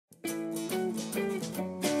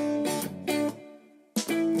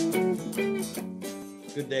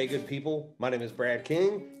Good day, good people. My name is Brad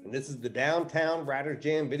King, and this is the Downtown Writers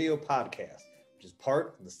Jam video podcast, which is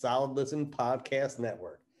part of the Solid Listen Podcast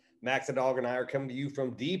Network. Max the Dog and I are coming to you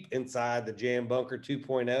from deep inside the Jam Bunker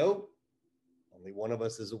 2.0. Only one of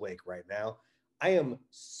us is awake right now. I am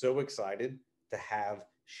so excited to have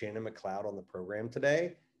Shannon McLeod on the program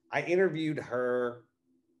today. I interviewed her,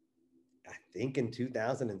 I think in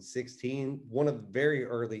 2016, one of the very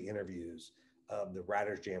early interviews of the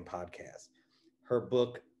Writers Jam podcast. Her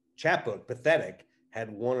book, chapbook, Pathetic,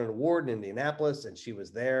 had won an award in Indianapolis, and she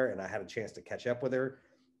was there, and I had a chance to catch up with her.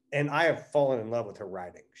 And I have fallen in love with her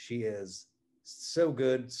writing. She is so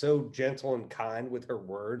good, so gentle and kind with her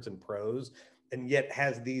words and prose, and yet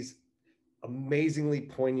has these amazingly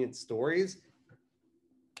poignant stories.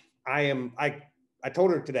 I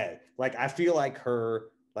told her today, like, I feel like her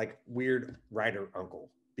like weird writer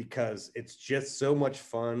uncle, because it's just so much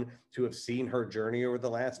fun to have seen her journey over the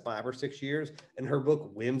last 5 or 6 years. And her book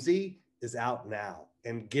Whimsy is out now,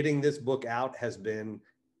 and getting this book out has been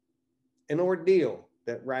an ordeal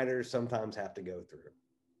that writers sometimes have to go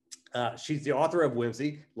through. She's the author of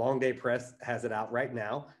Whimsy. Long Day Press has it out right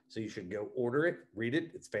now, so you should go order it, read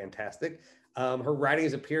it. It's fantastic. Her writing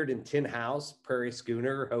has appeared in Tin House, Prairie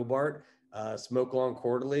Schooner, Hobart, Smoke Lawn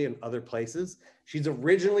Quarterly, and other places. She's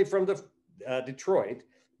originally from Detroit,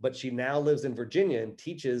 but she now lives in Virginia and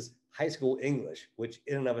teaches high school English, which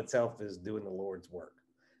in and of itself is doing the Lord's work.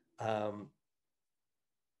 I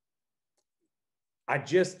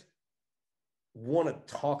just want to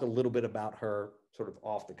talk a little bit about her sort of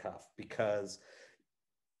off the cuff, because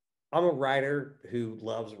I'm a writer who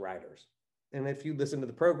loves writers. And if you listen to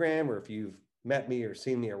the program, or if you've met me or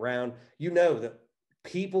seen me around, you know that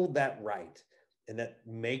people that write and that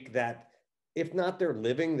make that, if not their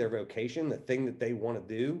living, their vocation, the thing that they want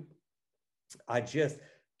to do, I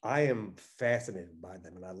am fascinated by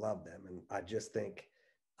them, and I love them. And I just think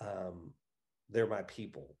they're my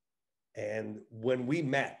people. And when we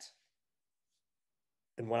met,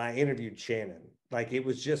 and when I interviewed Shannon, like, it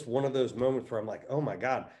was just one of those moments where I'm like, oh my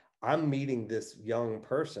God, I'm meeting this young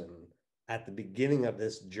person at the beginning of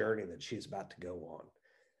this journey that she's about to go on.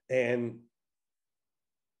 And,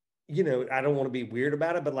 you know, I don't want to be weird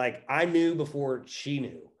about it, but like, I knew before she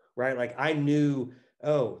knew, right? Like, I knew,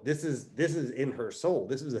 oh, this is in her soul.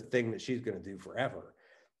 This is a thing that she's going to do forever.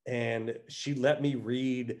 And she let me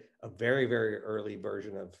read a very, very early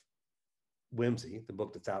version of Whimsy, the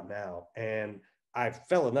book that's out now. And I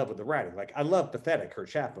fell in love with the writing. Like, I love Pathetic, her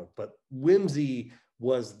chapbook, but Whimsy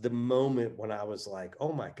was the moment when I was like,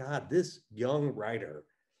 oh my God, this young writer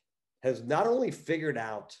has not only figured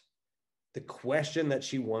out the question that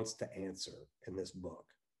she wants to answer in this book,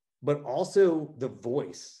 but also the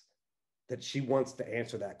voice that she wants to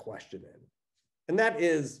answer that question in. And that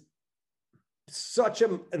is such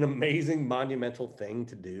an amazing, monumental thing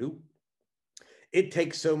to do. It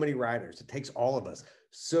takes so many writers. It takes all of us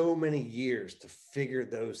so many years to figure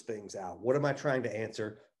those things out. What am I trying to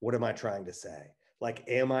answer? What am I trying to say? Like,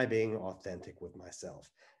 am I being authentic with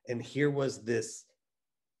myself? And here was this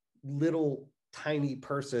little tiny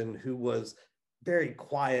person who was very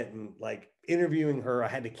quiet, and like, interviewing her, I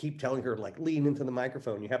had to keep telling her, like, lean into the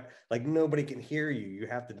microphone. You have, like, nobody can hear you. You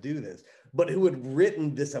have to do this. But who had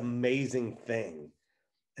written this amazing thing.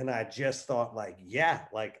 And I just thought, like, yeah,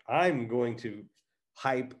 like, I'm going to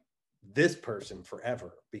hype this person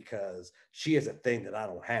forever, because she has a thing that I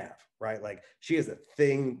don't have, right? Like, she has a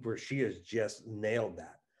thing where she has just nailed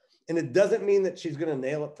that. And it doesn't mean that she's going to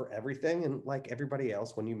nail it for everything. And like everybody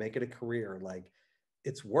else, when you make it a career, like,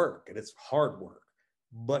 it's work and it's hard work.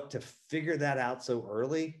 But to figure that out so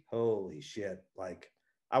early, holy shit. Like,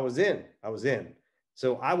 I was in.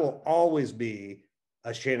 So I will always be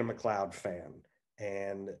a Shannon McLeod fan.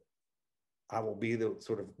 And I will be the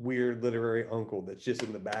sort of weird literary uncle that's just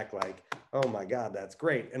in the back, like, oh my God, that's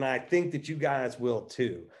great. And I think that you guys will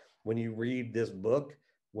too. When you read this book,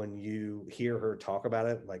 when you hear her talk about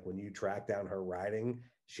it, like when you track down her writing,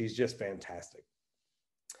 she's just fantastic.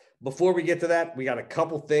 Before we get to that, we got a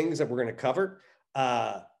couple things that we're going to cover.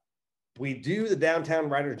 We do the Downtown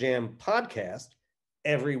Writer Jam podcast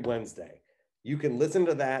every Wednesday. You can listen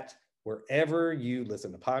to that wherever you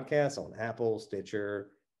listen to podcasts, on Apple,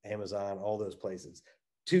 Stitcher, Amazon, all those places.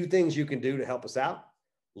 2 things you can do to help us out: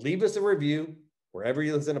 leave us a review wherever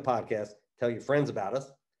you listen to podcasts, tell your friends about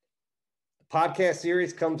us. The podcast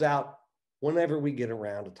series comes out whenever we get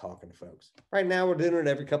around to talking to folks. Right now, we're doing it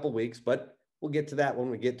every couple of weeks, but we'll get to that when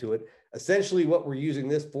we get to it. Essentially, what we're using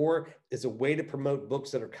this for is a way to promote books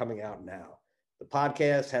that are coming out now. The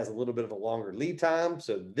podcast has a little bit of a longer lead time,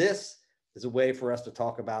 so this is a way for us to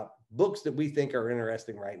talk about books that we think are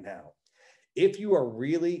interesting right now. If you are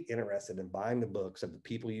really interested in buying the books of the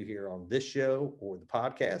people you hear on this show or the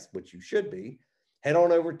podcast, which you should be, head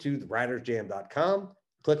on over to thewritersjam.com,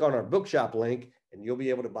 click on our bookshop link, and you'll be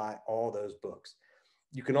able to buy all those books.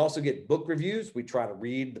 You can also get book reviews. We try to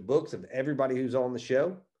read the books of everybody who's on the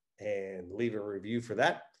show and leave a review for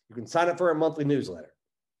that. You can sign up for our monthly newsletter.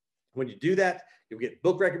 When you do that, you'll get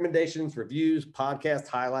book recommendations, reviews, podcast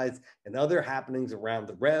highlights, and other happenings around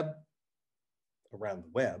the web,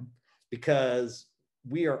 because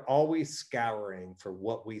we are always scouring for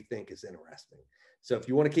what we think is interesting. So if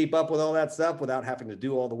you want to keep up with all that stuff without having to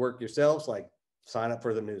do all the work yourselves, like sign up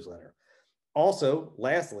for the newsletter. Also,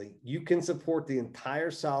 lastly, you can support the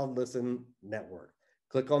entire Solid Listen network.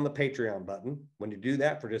 Click on the Patreon button. When you do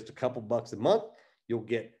that, for just a couple bucks a month, you'll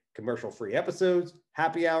get commercial-free episodes,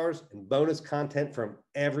 happy hours, and bonus content from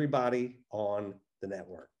everybody on the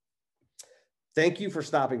network. Thank you for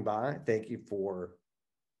stopping by. Thank you for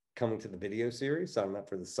coming to the video series, signing up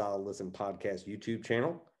for the Solid Listen podcast YouTube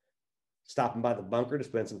channel, stopping by the bunker to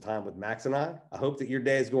spend some time with Max and I. I hope that your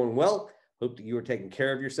day is going well. Hope that you are taking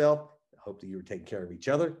care of yourself. I hope that you are taking care of each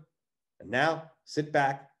other. And now sit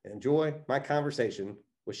back and enjoy my conversation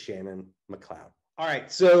with Shannon McLeod. All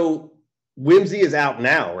right, so Whimsy is out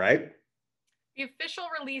now, right? The official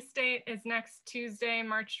release date is next Tuesday,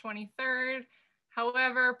 March 23rd.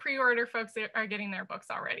 However, pre-order folks are getting their books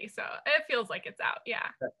already, so it feels like it's out, yeah.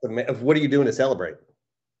 What are you doing to celebrate?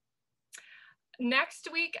 Next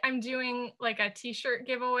week, I'm doing like a t-shirt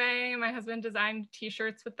giveaway. My husband designed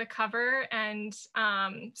t-shirts with the cover, and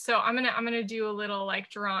so I'm gonna do a little like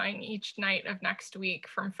drawing each night of next week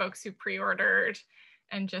from folks who pre-ordered,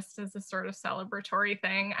 and just as a sort of celebratory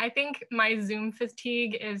thing. I think my Zoom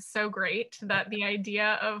fatigue is so great that the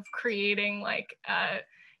idea of creating like a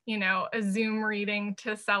Zoom reading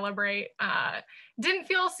to celebrate didn't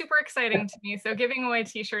feel super exciting to me. So giving away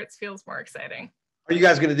t-shirts feels more exciting. Are you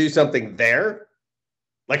guys going to do something there?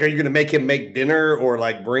 Like, are you going to make him make dinner or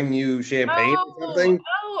like bring you champagne or something?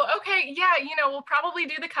 Oh, okay. Yeah. We'll probably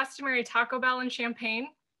do the customary Taco Bell and champagne.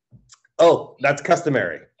 Oh, that's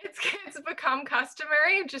customary. It's become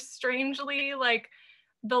customary. Just strangely, like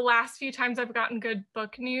the last few times I've gotten good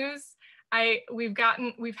book news, we've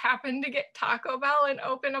happened to get Taco Bell and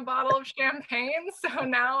open a bottle of champagne. So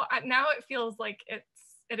now it feels like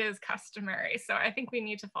it is customary. So I think we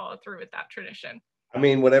need to follow through with that tradition. I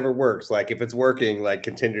mean, whatever works. Like if it's working, like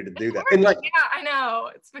continue to do that. And like, yeah, I know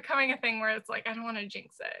it's becoming a thing where it's like I don't want to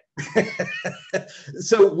jinx it.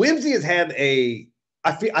 So Whimsy has had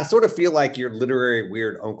I sort of feel like your literary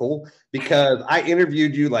weird uncle, because I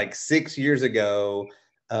interviewed you like 6 years ago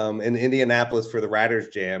in Indianapolis for the Writers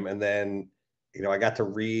Jam, and then I got to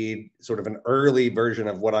read sort of an early version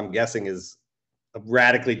of what I'm guessing is a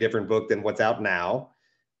radically different book than what's out now.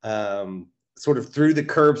 Sort of through the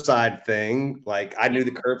Curbside thing, like I knew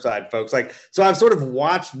the Curbside folks, like, so I've sort of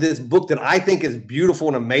watched this book that I think is beautiful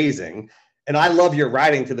and amazing, and I love your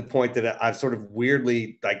writing to the point that I've sort of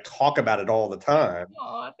weirdly like talk about it all the time.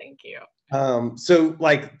 Oh, thank you. So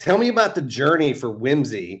like, tell me about the journey for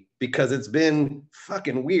Whimsy, because it's been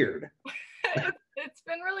fucking weird. It's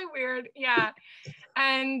been really weird, yeah.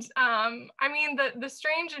 And I mean, the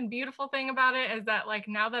strange and beautiful thing about it is that like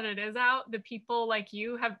now that it is out, the people like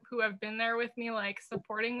you who have been there with me, like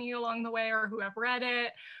supporting me along the way, or who have read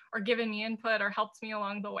it or given me input or helped me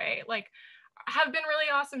along the way, like have been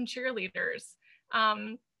really awesome cheerleaders.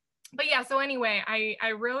 But yeah, so anyway,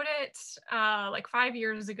 I wrote it like 5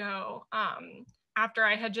 years ago after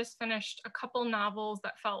I had just finished a couple novels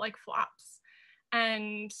that felt like flops.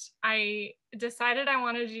 And I decided I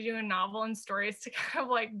wanted to do a novel and stories to kind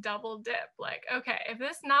of like double dip. Like, okay, if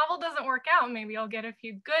this novel doesn't work out, maybe I'll get a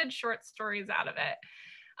few good short stories out of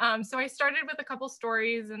it. So I started with a couple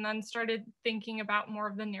stories and then started thinking about more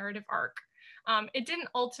of the narrative arc. It didn't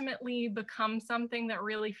ultimately become something that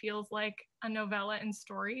really feels like a novella in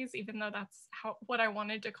stories, even though that's what I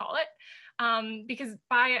wanted to call it. Because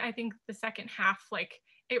by, I think, the second half, like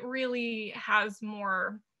it really has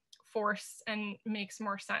more force and makes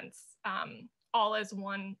more sense, all as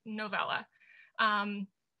one novella.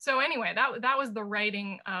 So anyway, that was the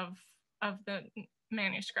writing of the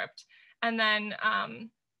manuscript. And then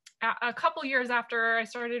a couple years after I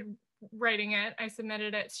started writing it, I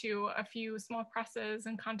submitted it to a few small presses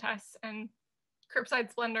and contests, and Curbside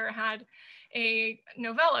Splendor had a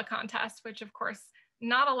novella contest, which of course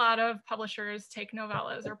not a lot of publishers take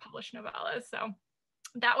novellas or publish novellas. So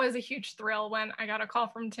that was a huge thrill when I got a call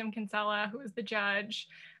from Tim Kinsella, who was the judge,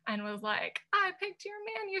 and was like, I picked your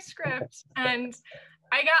manuscript. And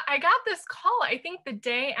I got this call, I think the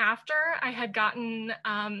day after I had gotten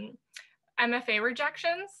MFA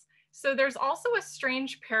rejections. So there's also a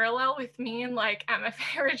strange parallel with me and like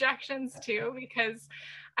MFA rejections too, because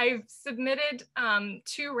I've submitted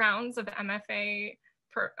 2 rounds of MFA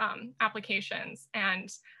applications, and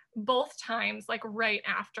both times, like right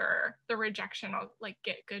after the rejection, I'll like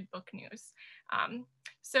get good book news.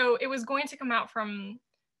 So it was going to come out from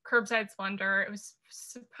Curbside Splendor. It was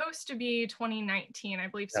supposed to be 2019. I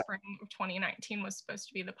believe spring of 2019 was supposed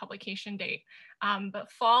to be the publication date.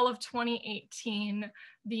 But fall of 2018,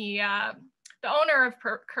 the owner of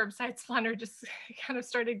Curbside Splendor just kind of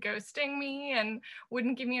started ghosting me and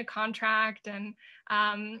wouldn't give me a contract. And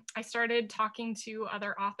I started talking to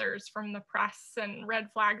other authors from the press, and red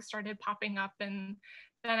flags started popping up. And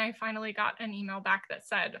then I finally got an email back that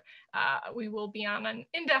said, we will be on an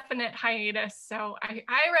indefinite hiatus. So I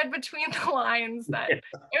read between the lines that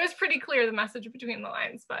it was pretty clear, the message between the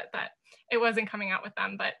lines, but that it wasn't coming out with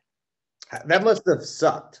them. But that must have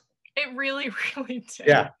sucked. It really, really did.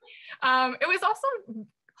 Yeah. It was also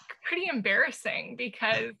pretty embarrassing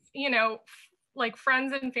because, you know, like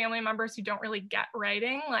friends and family members who don't really get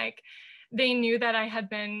writing, like they knew that I had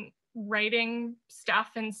been writing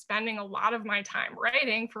stuff and spending a lot of my time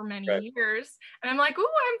writing for many years. And I'm like, ooh,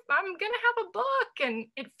 I'm gonna have a book. And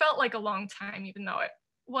it felt like a long time, even though it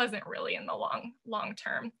wasn't really in the long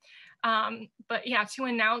term. But yeah, to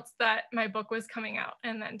announce that my book was coming out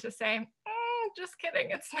and then to say, just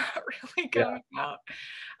kidding, it's not really coming out.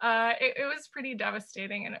 It was pretty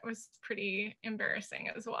devastating, and it was pretty embarrassing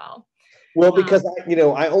as well. Well, because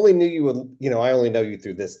I only knew you, I only know you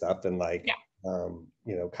through this stuff and like,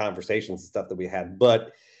 conversations and stuff that we had.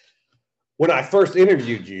 But when I first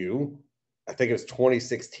interviewed you, I think it was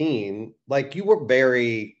 2016, like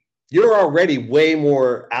you're already way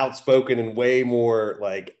more outspoken and way more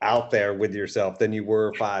like out there with yourself than you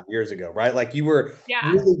were 5 years ago, right? Like you were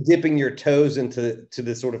really dipping your toes into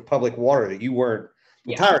this sort of public water that you weren't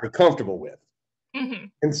entirely comfortable with. Mm-hmm.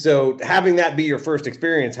 And so having that be your first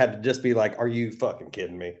experience had to just be like, are you fucking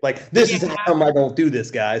kidding me? Like, this is how am I going to do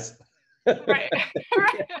this, guys? Right.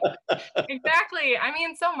 Exactly. I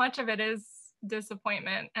mean, so much of it is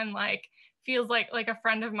disappointment, and like feels like a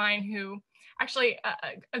friend of mine who actually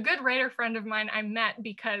a good writer friend of mine I met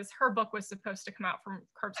because her book was supposed to come out from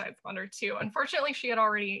Curbside Splendor too. Unfortunately, she had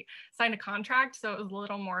already signed a contract, so it was a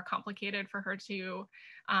little more complicated for her to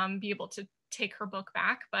be able to take her book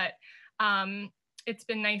back. But it's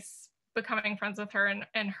been nice becoming friends with her,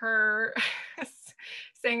 and her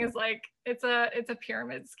saying is like, it's a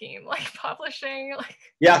pyramid scheme, like publishing, like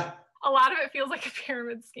a lot of it feels like a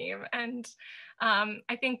pyramid scheme. And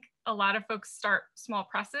I think a lot of folks start small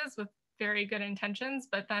presses with very good intentions,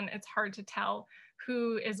 but then it's hard to tell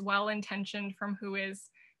who is well-intentioned from who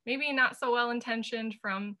is maybe not so well-intentioned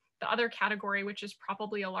from the other category, which is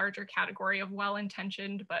probably a larger category of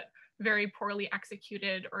well-intentioned, but very poorly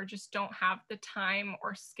executed, or just don't have the time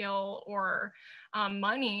or skill or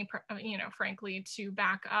money, frankly, to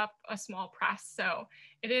back up a small press. So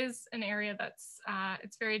it is an area that's,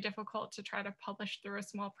 it's very difficult to try to publish through a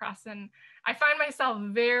small press. And I find myself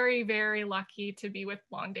very, very lucky to be with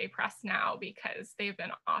Long Day Press now because they've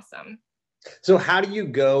been awesome. So how do you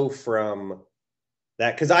go from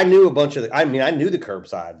that? Because I knew I knew the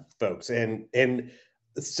Curbside folks, and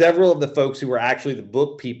several of the folks who were actually the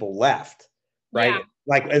book people left, right? Yeah.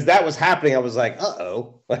 Like as that was happening, I was like,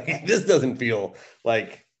 uh-oh, like this doesn't feel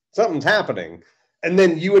like something's happening. And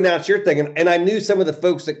then you announced your thing, and I knew some of the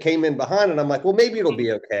folks that came in behind, and I'm like, well, maybe it'll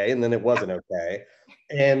be okay. And then it wasn't okay.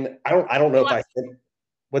 And I don't know if I said,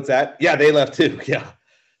 what's that? Yeah, they left too. Yeah.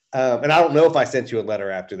 And I don't know if I sent you a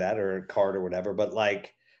letter after that or a card or whatever, but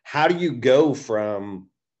like, how do you go from,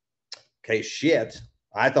 okay, shit,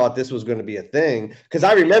 I thought this was going to be a thing? Because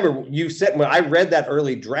I remember you said, when I read that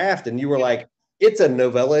early draft and you were like, it's a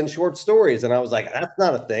novella and short stories. And I was like, that's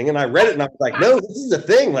not a thing. And I read it and I was like, no, this is a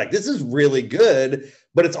thing. Like, this is really good,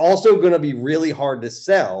 but it's also going to be really hard to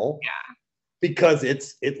sell because it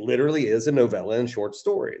literally is a novella and short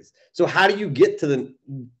stories. So how do you get to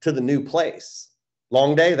the new place?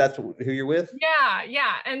 Long Day, that's who you're with?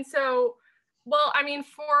 Yeah. And so, well, I mean,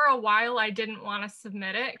 for a while I didn't want to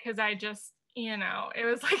submit it because I just, it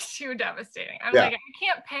was like too devastating. I'm like, I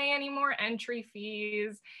can't pay any more entry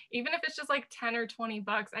fees, even if it's just like 10 or 20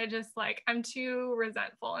 bucks. I just like, I'm too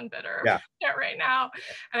resentful and bitter right now.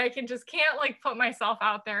 And I can't like put myself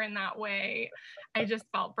out there in that way. I just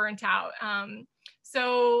felt burnt out.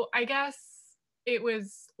 So I guess it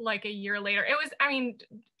was like a year later. It was, I mean,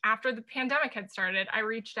 after the pandemic had started, I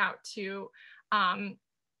reached out to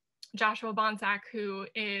Joshua Bonsack, who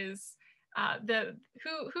is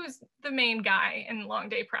who's the main guy in Long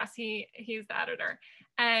Day Press. He's the editor,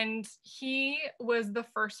 And he was the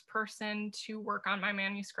first person to work on my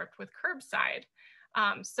manuscript with Curbside.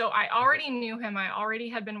 So I already knew him. I already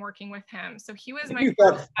had been working with him. So he was my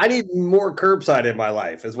first. I need more Curbside in my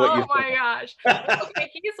life, is what you thought. Oh my gosh. Okay,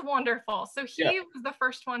 he's wonderful. So he was the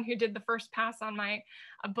first one who did the first pass on my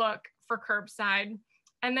book for Curbside.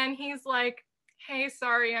 And then he's like, hey,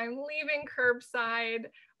 sorry, I'm leaving Curbside,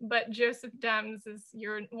 but Joseph Dems is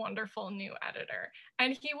your wonderful new editor.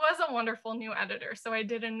 And he was a wonderful new editor. So I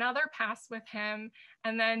did another pass with him.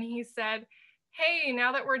 And then he said, hey,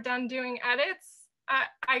 now that we're done doing edits,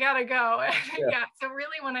 I gotta go. Yeah. So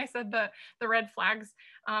really, when I said the red flags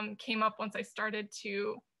came up once I started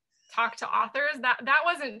to talk to authors, that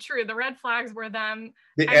wasn't true. The red flags were them,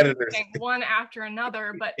 the editors, one after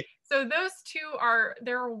another. But so those two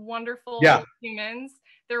they're wonderful humans.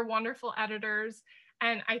 They're wonderful editors,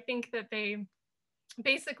 and I think that they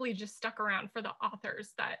basically just stuck around for the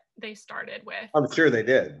authors that they started with. I'm sure they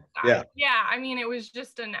did. Yeah. I mean, it was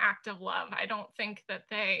just an act of love. I don't think that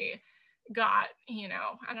they got,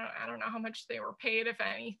 I don't know how much they were paid, if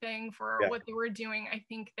anything, for what they were doing. I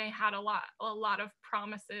think they had a lot of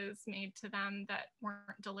promises made to them that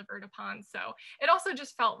weren't delivered upon. So it also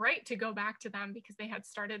just felt right to go back to them because they had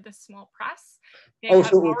started this small press. They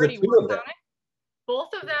had already worked on it.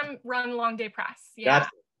 Both of them run Long Day Press. Yeah.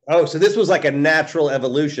 So this was like a natural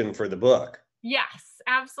evolution for the book. Yes,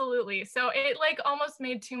 absolutely. So it like almost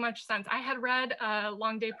made too much sense. I had read a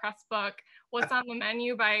Long Day Press book, What's on the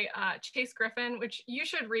Menu by Chase Griffin, which you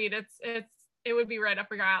should read. It would be right up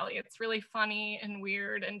your alley. It's really funny and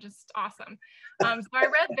weird and just awesome. So I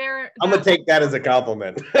read there. I'm gonna take that as a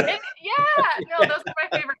compliment. Those are my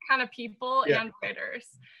favorite kind of people and writers.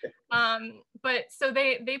 But so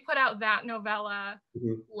they put out that novella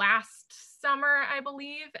last summer, I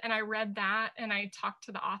believe, and I read that and I talked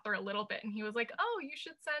to the author a little bit, and he was like, "Oh, you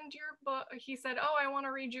should send your book." He said, "Oh, I want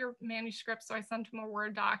to read your manuscript," so I sent him a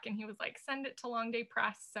Word doc, and he was like, "Send it to Long Day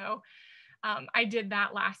Press." So I did that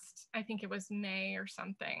I think it was May or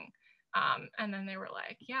something. And then they were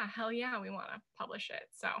like, yeah, hell yeah, we want to publish it.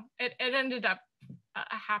 So it ended up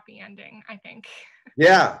a happy ending, I think.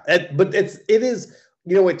 Yeah, but it is,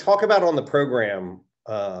 we talk about on the program,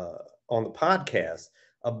 on the podcast,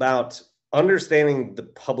 about understanding the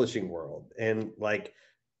publishing world. And like,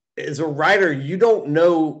 as a writer, you don't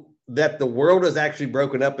know that the world is actually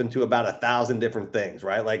broken up into about 1,000 different things,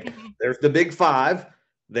 right? Like there's the big five.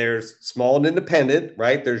 There's small and independent,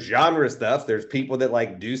 right? There's genre stuff. There's people that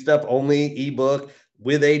like do stuff only ebook,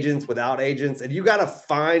 with agents, without agents. And you got to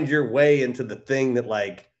find your way into the thing that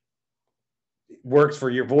like works for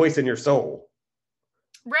your voice and your soul.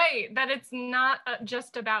 Right. That it's not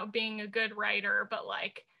just about being a good writer, but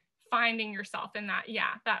like finding yourself in that,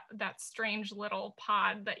 that strange little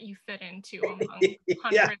pod that you fit into among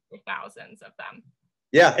hundreds or thousands of them.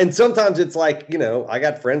 Yeah, and sometimes it's like, I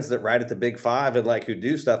got friends that write at the big five and like who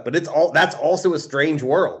do stuff, but that's also a strange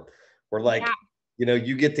world where like,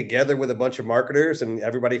 you get together with a bunch of marketers and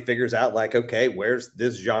everybody figures out like, okay, where's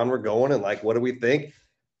this genre going? And like, what do we think?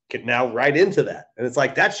 Can now write into that. And it's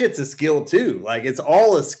like, that shit's a skill too. Like it's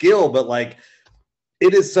all a skill, but like,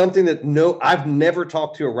 it is something that I've never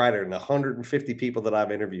talked to a writer in the 150 people that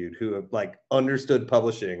I've interviewed who have like understood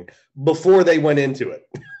publishing before they went into it.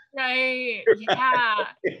 Right. Yeah.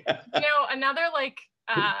 Another like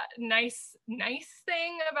nice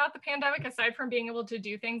thing about the pandemic, aside from being able to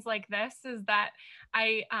do things like this, is that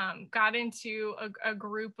I got into a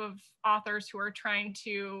group of authors who are trying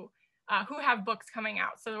to who have books coming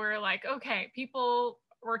out. So we're like, okay,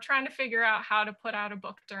 we're trying to figure out how to put out a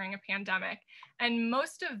book during a pandemic, and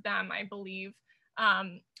most of them, I believe,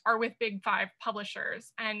 are with big five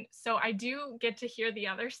publishers. And so I do get to hear the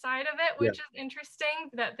other side of it, which is interesting,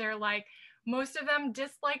 that they're like, most of them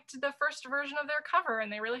disliked the first version of their cover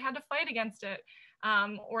and they really had to fight against it.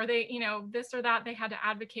 Or they, this or that, they had to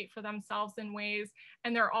advocate for themselves in ways,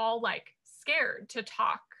 and they're all like scared to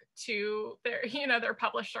talk to their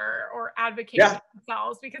publisher or advocate for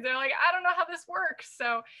themselves because they're like, I don't know how this works.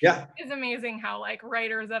 So it's amazing how like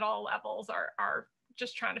writers at all levels are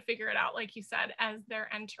just trying to figure it out, like you said, as they're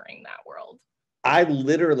entering that world. I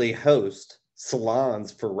literally host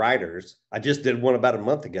salons for writers. I just did one about a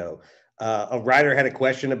month ago. A writer had a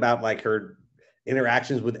question about like her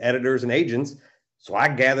interactions with editors and agents. So I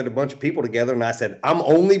gathered a bunch of people together and I said, I'm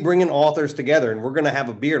only bringing authors together and we're going to have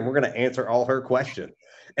a beer and we're going to answer all her questions.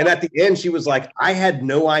 And at the end, she was like, I had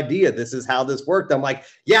no idea this is how this worked. I'm like,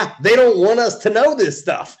 yeah, they don't want us to know this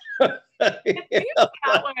stuff. It seems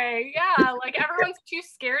that way. Yeah, like everyone's too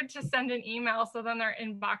scared to send an email, so then their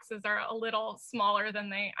inboxes are a little smaller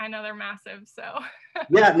than I know they're massive. So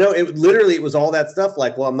yeah, no, it was all that stuff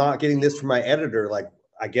like, well, I'm not getting this from my editor. Like,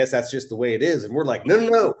 I guess that's just the way it is. And we're like, no, no,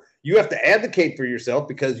 no, you have to advocate for yourself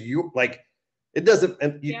because you like, it doesn't,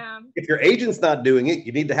 and if your agent's not doing it,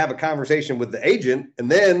 you need to have a conversation with the agent and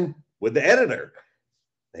then with the editor.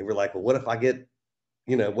 They were like, well, what if I get,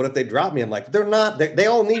 what if they drop me? I'm like, they're not, they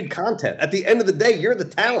all need content. At the end of the day, you're the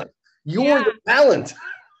talent. You're the talent.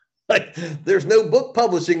 Like, there's no book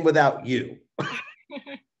publishing without you.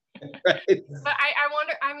 Right? But I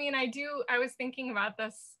wonder, I mean, I was thinking about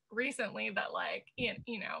this recently that like,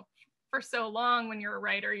 for so long when you're a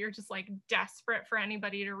writer, you're just like desperate for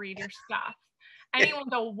anybody to read your stuff. Anyone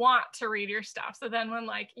to want to read your stuff. So then when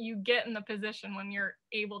like you get in the position when you're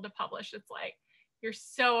able to publish, it's like, you're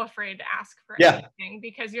so afraid to ask for anything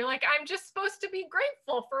because you're like, I'm just supposed to be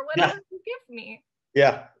grateful for whatever you give me.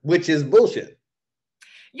 Yeah, which is bullshit.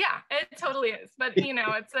 Yeah, it totally is. But,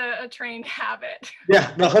 it's a trained habit.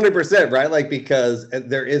 Yeah, 100%, right? Like, because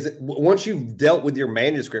there is, once you've dealt with your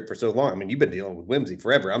manuscript for so long, I mean, you've been dealing with whimsy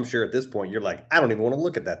forever. I'm sure at this point, you're like, I don't even want to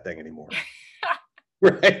look at that thing anymore.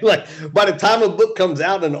 Right? Like, by the time a book comes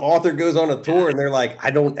out and an author goes on a tour and they're like,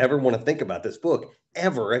 I don't ever want to think about this book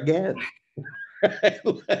ever again. I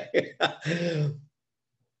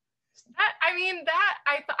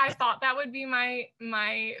thought that would be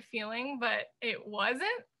my feeling, but it wasn't.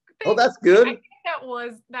 Oh, that's good. I think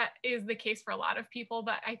that is the case for a lot of people,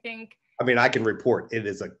 but I think. I mean, I can report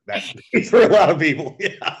that's the case for a lot of people. Yeah.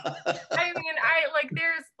 I mean,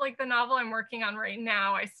 there's like the novel I'm working on right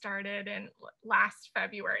now. I started in last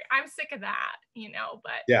February. I'm sick of that,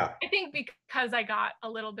 but yeah, I think because I got a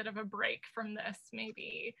little bit of a break from this,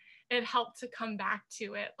 maybe it helped to come back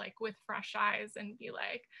to it like with fresh eyes and be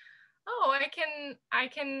like, oh, I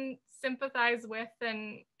can sympathize with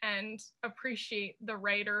and appreciate the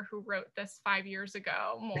writer who wrote this 5 years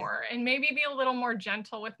ago more, and maybe be a little more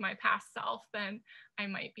gentle with my past self than I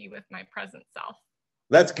might be with my present self.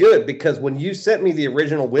 That's good, because when you sent me the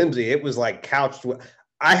original Whimsy, it was like couched with,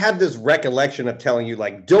 I had this recollection of telling you,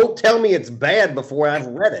 like, don't tell me it's bad before I've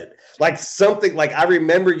read it. Like something, like I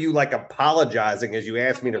remember you like apologizing as you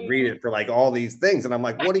asked me to read it for like all these things. And I'm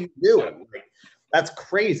like, what are you doing? Like, that's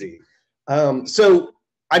crazy. So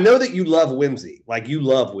I know that you love Whimsy. Like, you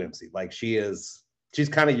love Whimsy. Like, she's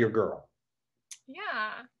kind of your girl.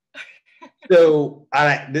 Yeah. So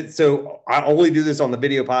I only do this on the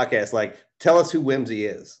video podcast. Like, tell us who Whimsy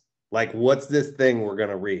is. Like, what's this thing we're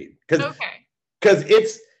gonna read? Because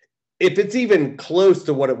if it's even close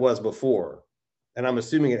to what it was before, and I'm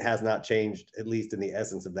assuming it has not changed, at least in the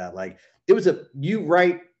essence of that. Like, you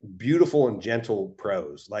write beautiful and gentle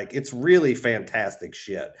prose. Like, it's really fantastic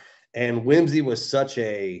shit. And Whimsy was such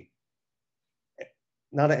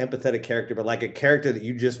not an empathetic character, but like a character that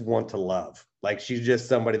you just want to love. Like, she's just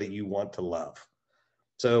somebody that you want to love.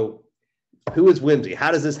 So who is Whimsy? How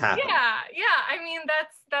does this happen? Yeah. I mean,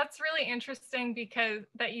 that's really interesting because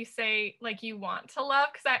that you say like you want to love,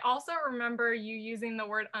 because I also remember you using the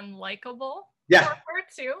word unlikable for her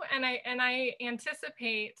too. And I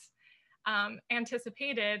anticipated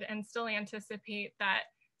and still anticipate that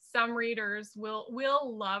some readers will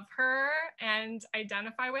love her and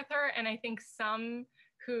identify with her, and I think some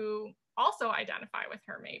who also identify with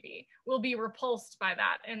her maybe will be repulsed by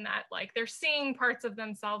that, in that like they're seeing parts of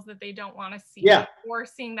themselves that they don't want to see, or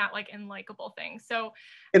seeing that like unlikable thing. So,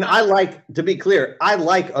 and I like, to be clear, I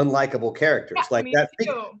like unlikable characters like that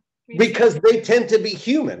because they tend to be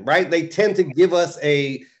human, right? They tend to give us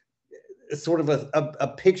a sort of a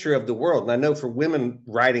picture of the world. And I know for women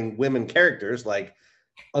writing women characters, like,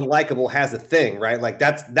 unlikable has a thing, right? Like,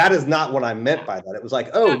 that is not what I meant by that. It was like,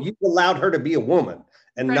 oh, you allowed her to be a woman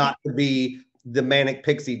and not to be the manic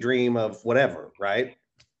pixie dream of whatever, right?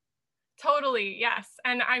 Totally, yes.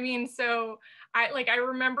 And I mean, so I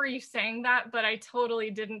remember you saying that, but I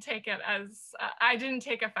totally didn't take it as I didn't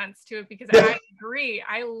take offense to it, because I agree.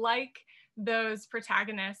 I like those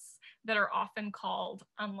protagonists that are often called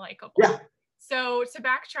unlikable. Yeah. So to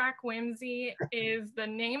backtrack, Whimsy is the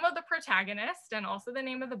name of the protagonist and also the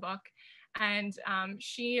name of the book. And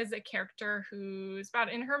she is a character who's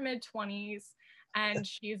about in her mid-20s, and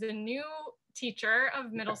she's a new teacher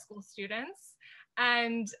of middle school students.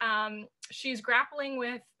 And she's grappling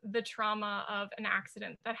with the trauma of an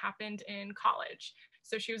accident that happened in college.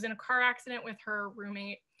 So she was in a car accident with her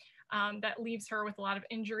roommate that leaves her with a lot of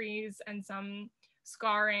injuries and some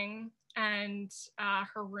scarring, and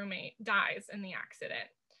her roommate dies in the accident.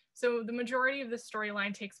 So the majority of the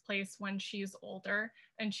storyline takes place when she's older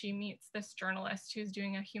and she meets this journalist who's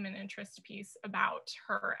doing a human interest piece about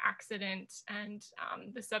her accident and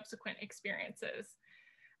the subsequent experiences.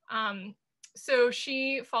 So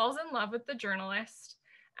she falls in love with the journalist.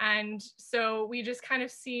 And so we just kind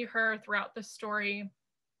of see her throughout the story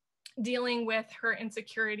dealing with her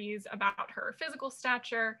insecurities about her physical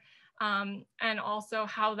stature, and also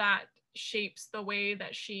how that shapes the way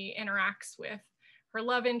that she interacts with her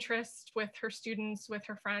love interest, with her students, with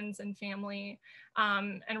her friends and family,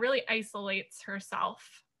 and really isolates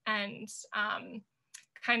herself. And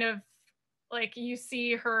kind of like you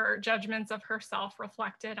see her judgments of herself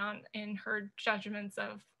reflected in her judgments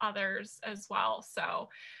of others as well. So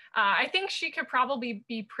I think she could probably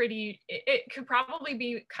be it could probably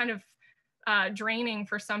be kind of draining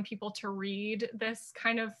for some people to read this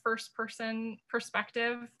kind of first person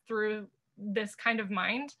perspective through this kind of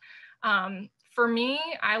mind. For me,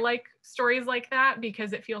 I like stories like that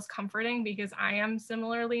because it feels comforting, because I am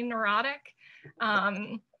similarly neurotic.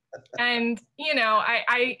 And, you know,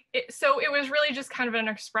 so it was really just kind of an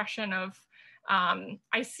expression of,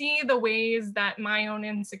 I see the ways that my own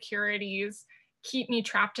insecurities keep me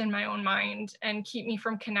trapped in my own mind and keep me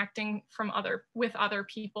from connecting with other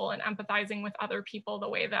people and empathizing with other people the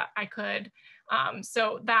way that I could.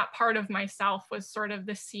 So that part of myself was sort of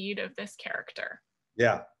the seed of this character.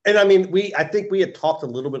 Yeah. And I mean, I think we had talked a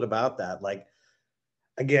little bit about that. Like,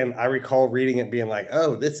 again, I recall reading it being like,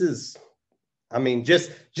 oh, this is, I mean, just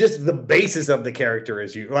the basis of the character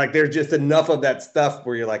is you, like, there's just enough of that stuff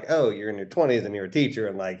where you're like, oh, you're in your 20s and you're a teacher,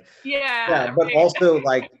 and like, yeah, but right. also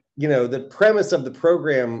like, you know, the premise of the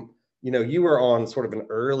program, you know, you were on sort of an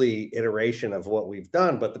early iteration of what we've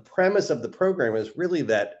done, but the premise of the program is really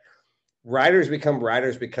that writers become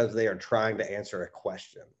writers because they are trying to answer a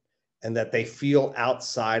question, and that they feel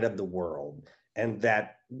outside of the world, and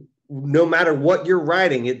that no matter what you're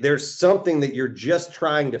writing, there's something that you're just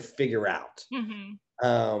trying to figure out.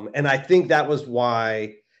 Mm-hmm. And I think that was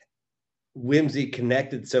why Whimsy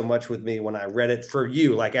connected so much with me when I read it for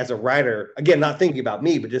you, like as a writer, again, not thinking about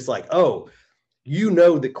me, but just like, oh, you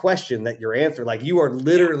know, the question that you're answering, like you are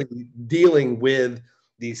literally dealing with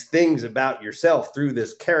these things about yourself through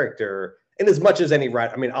this character. And as much as any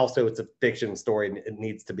writer, I mean, also it's a fiction story and it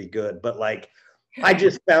needs to be good, but like, I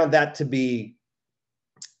just found that to be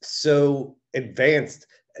so advanced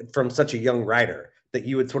from such a young writer, that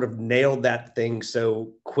you had sort of nailed that thing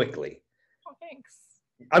so quickly. Oh, thanks.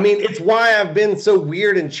 I mean, it's why I've been so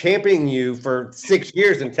weird and championing you for 6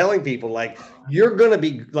 years and telling people, like, you're going to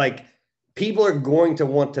be like, people are going to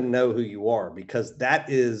want to know who you are, because that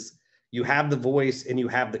is, you have the voice and you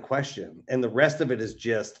have the question, and the rest of it is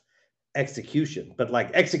just execution. But like,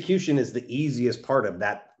 execution is the easiest part of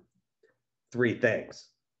that 3 things.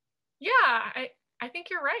 Yeah, I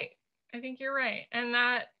think you're right. I think you're right. And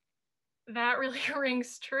that really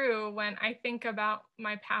rings true when I think about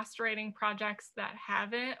my past writing projects that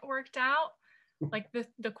haven't worked out. Like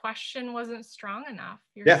the question wasn't strong enough.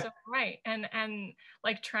 You're so right. And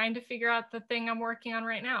like trying to figure out the thing I'm working on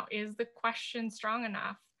right now, is the question strong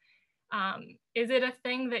enough? Is it a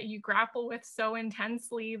thing that you grapple with so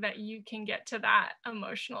intensely that you can get to that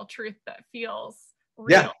emotional truth that feels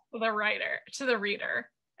real to the reader?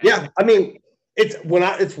 Yeah, I mean, it's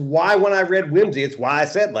why when I read Whimsy, it's why I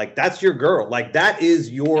said, like, that's your girl. Like, that is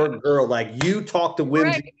your girl. Like, you talk to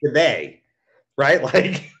Whimsy today, right?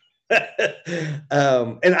 Like,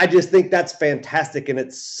 and I just think that's fantastic. And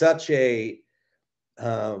it's such a,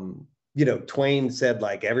 you know, Twain said,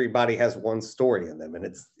 like, everybody has one story in them. And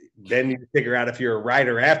it's, then you figure out if you're a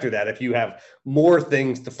writer after that, if you have more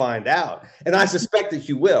things to find out. And I suspect that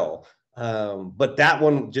you will. But that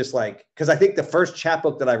one, just like, because I think the first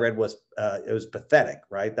chapbook that I read was it was Pathetic,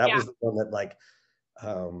 right? That was the one that like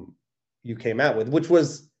you came out with, which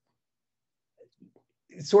was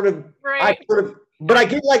sort of but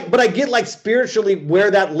I get like spiritually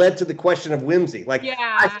where that led to the question of Whimsy. Like,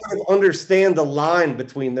 I sort of understand the line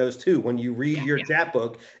between those two when you read your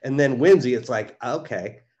chapbook and then Whimsy. It's like,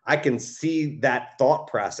 okay, I can see that thought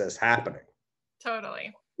process happening.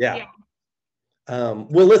 Totally. Yeah.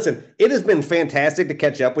 Well, listen, it has been fantastic to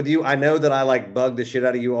catch up with you. I know that I like bug the shit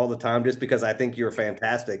out of you all the time just because I think you're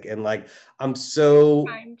fantastic. And like, I'm so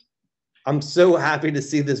happy to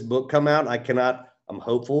see this book come out. I'm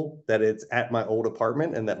hopeful that it's at my old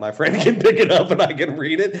apartment and that my friend can pick it up and I can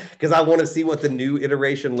read it, because I want to see what the new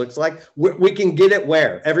iteration looks like. We can get it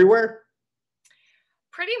where? Everywhere?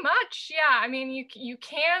 Pretty much, yeah. I mean, you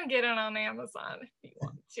can get it on Amazon if you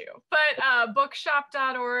want to, but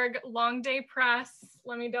bookshop.org, Long Day Press.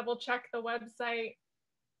 Let me double check the website.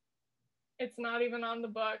 It's not even on the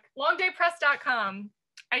book. Longdaypress.com.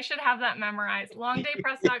 I should have that memorized.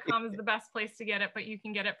 Longdaypress.com is the best place to get it, but you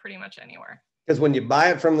can get it pretty much anywhere. Because when you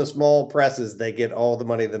buy it from the small presses, they get all the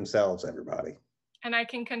money themselves, everybody. And I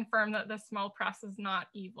can confirm that the small press is not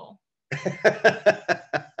evil.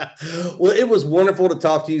 Well, it was wonderful to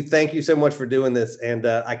talk to you. Thank you so much for doing this. And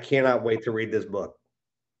I cannot wait to read this book.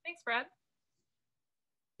 Thanks, Brett.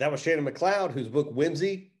 That was Shannon McLeod, whose book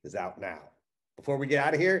Whimsy is out now. Before we get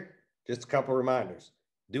out of here, just a couple of reminders.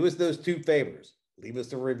 Do us those two favors. Leave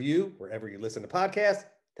us a review wherever you listen to podcasts.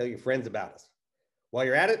 Tell your friends about us. While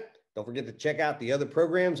you're at it, don't forget to check out the other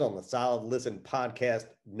programs on the Solid Listen Podcast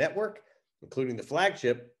Network, including the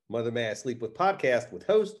flagship Mother May I Sleep With podcast with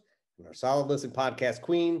host and our Solid Listen Podcast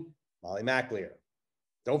queen, Molly McLeod.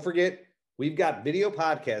 Don't forget, we've got video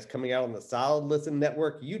podcasts coming out on the Solid Listen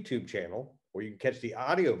Network YouTube channel, where you can catch the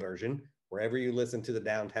audio version wherever you listen to the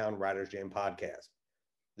Downtown Writers Jam podcast.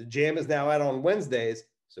 The Jam is now out on Wednesdays,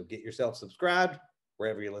 so get yourself subscribed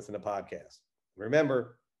wherever you listen to podcasts.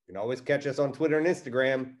 Remember, you can always catch us on Twitter and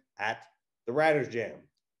Instagram at The Writers Jam.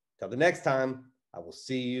 Till the next time, I will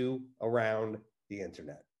see you around the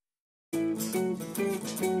internet.